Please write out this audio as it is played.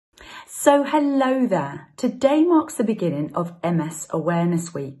So hello there. Today marks the beginning of MS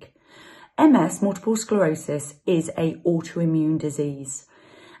Awareness Week. MS, multiple sclerosis, is an autoimmune disease.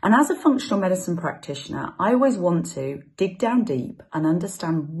 And as a functional medicine practitioner, I always want to dig down deep and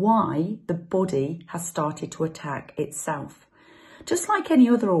understand why the body has started to attack itself. Just like any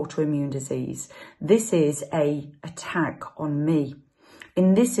other autoimmune disease, this is an attack on me.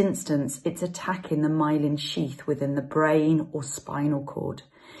 In this instance, it's attacking the myelin sheath within the brain or spinal cord.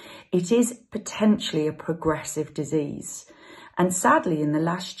 It is potentially a progressive disease. And sadly, in the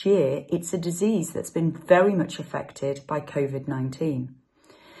last year, it's a disease that's been very much affected by COVID-19.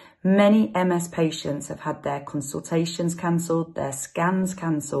 Many MS patients have had their consultations cancelled, their scans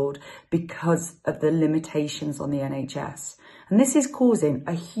cancelled because of the limitations on the NHS. And this is causing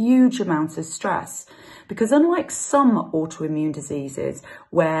a huge amount of stress because unlike some autoimmune diseases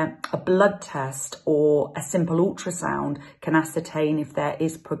where a blood test or a simple ultrasound can ascertain if there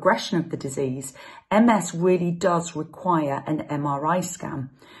is progression of the disease, MS really does require an MRI scan.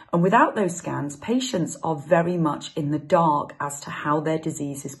 And without those scans, patients are very much in the dark as to how their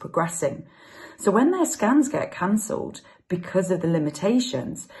disease is progressing. So when their scans get cancelled because of the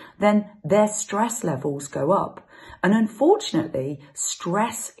limitations, then their stress levels go up. And unfortunately,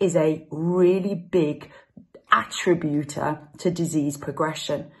 stress is a really big attributor to disease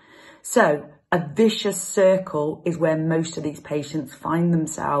progression. So a vicious circle is where most of these patients find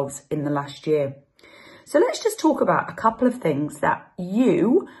themselves in the last year. So let's just talk about a couple of things that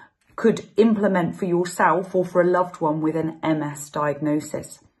you could implement for yourself or for a loved one with an MS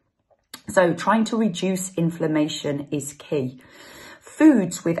diagnosis. So trying to reduce inflammation is key.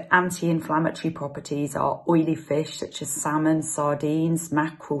 Foods with anti-inflammatory properties are oily fish such as salmon, sardines,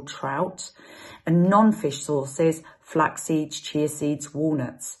 mackerel, trout, and non-fish sources, flaxseeds, chia seeds,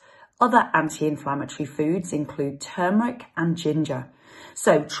 walnuts. Other anti-inflammatory foods include turmeric and ginger.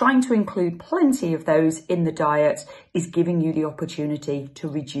 So trying to include plenty of those in the diet is giving you the opportunity to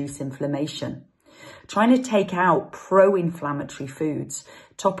reduce inflammation. Trying to take out pro-inflammatory foods.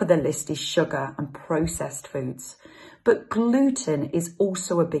 Top of the list is sugar and processed foods. But gluten is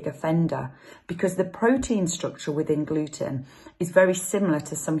also a big offender because the protein structure within gluten is very similar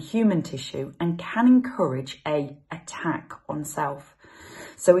to some human tissue and can encourage an attack on self.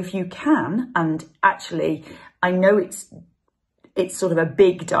 So if you can, and actually I know it's sort of a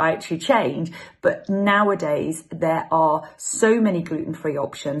big dietary change, but nowadays there are so many gluten-free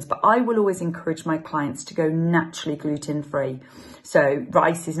options, but I will always encourage my clients to go naturally gluten-free. So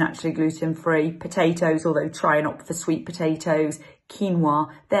rice is naturally gluten-free, potatoes, although try and opt for sweet potatoes, quinoa,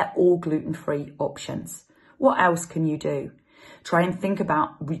 they're all gluten-free options. What else can you do? Try and think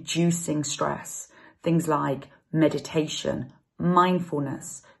about reducing stress. Things like meditation,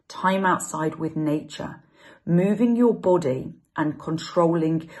 mindfulness, time outside with nature, moving your body and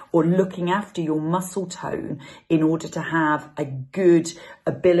controlling or looking after your muscle tone in order to have a good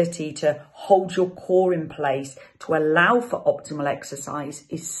ability to hold your core in place to allow for optimal exercise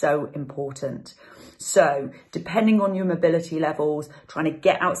is so important. So depending on your mobility levels, trying to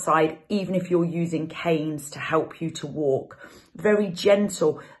get outside, even if you're using canes to help you to walk, very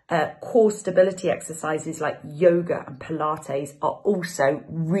gentle core stability exercises like yoga and Pilates are also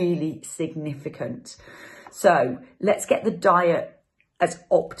really significant. So let's get the diet as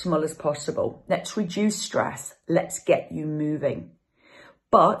optimal as possible. Let's reduce stress. Let's get you moving.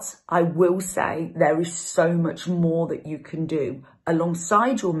 But I will say there is so much more that you can do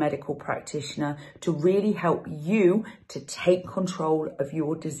alongside your medical practitioner to really help you to take control of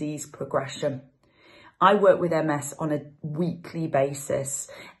your disease progression. I work with MS on a weekly basis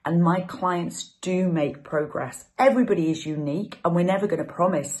and my clients do make progress. Everybody is unique and we're never going to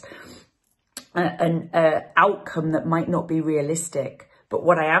promise an outcome that might not be realistic. But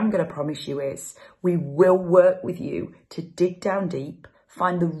what I am going to promise you is we will work with you to dig down deep,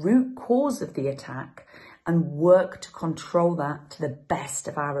 find the root cause of the attack and work to control that to the best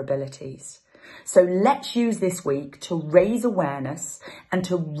of our abilities. So let's use this week to raise awareness and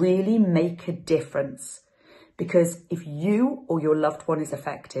to really make a difference. Because if you or your loved one is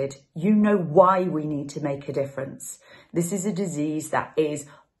affected, you know why we need to make a difference. This is a disease that is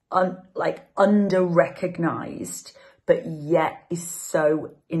under-recognized, but yet is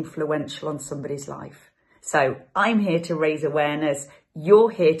so influential on somebody's life. So I'm here to raise awareness. You're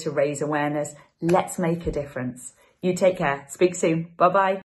here to raise awareness. Let's make a difference. You take care. Speak soon. Bye-bye.